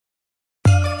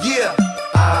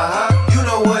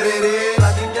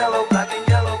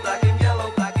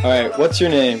What's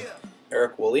your name?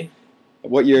 Erich, wolley.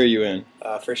 What year are you in?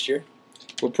 First year.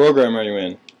 What program are you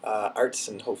in? Arts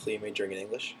and hopefully majoring in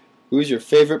English. Who's your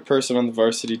favorite person on the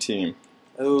varsity team?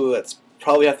 Oh, that's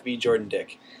probably have to be Jordan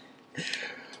Dick.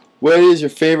 What is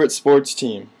your favorite sports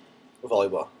team?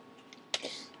 Volleyball.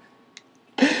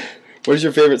 What is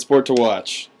your favorite sport to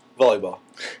watch? Volleyball.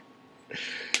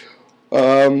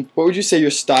 What would you say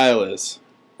your style is?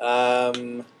 What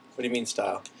do you mean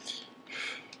style?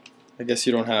 I guess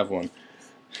you don't have one.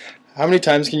 How many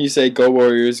times can you say "Go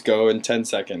Warriors, go" in 10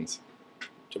 seconds? Do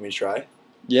you want me to try?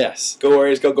 Yes. Go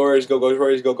Warriors, go, go Warriors, go, go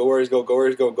Warriors, go, go Warriors, go, go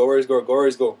Warriors, go, go Warriors, go, go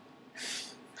Warriors, go.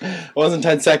 It wasn't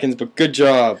 10 seconds, but good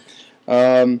job. What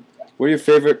are your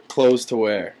favorite clothes to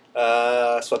wear?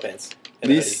 Sweatpants.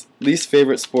 And Least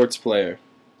favorite sports player?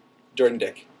 Jordan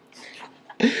Dick.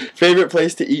 Favorite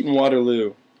place to eat in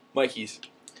Waterloo? Mikey's.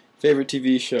 Favorite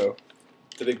TV show?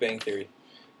 The Big Bang Theory.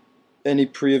 Any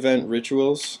pre-event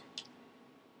rituals?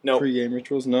 No. Pre-game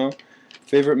rituals? No?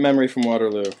 Favorite memory from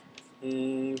Waterloo?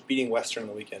 Beating Western on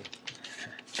the weekend.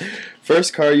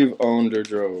 First car you've owned or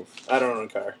drove? I don't own a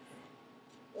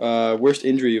car. Worst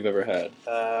injury you've ever had?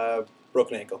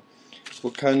 Broken ankle.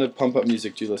 What kind of pump-up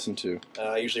music do you listen to?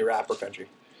 Usually rap or country.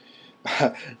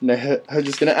 I'm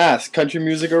just going to ask, country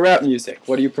music or rap music?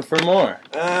 What do you prefer more?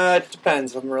 It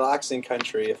depends. If I'm relaxing,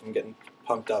 country. If I'm getting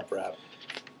pumped up, rap.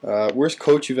 Worst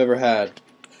coach you've ever had?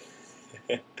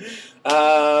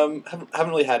 Haven't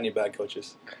really had any bad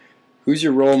coaches. Who's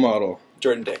your role model?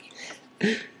 Jordan Dick.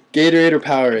 Gatorade or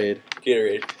Powerade?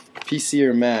 Gatorade. PC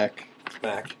or Mac?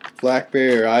 Mac.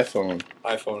 BlackBerry or iPhone?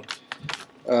 iPhone.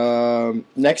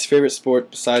 Next favorite sport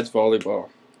besides volleyball?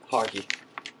 Hockey.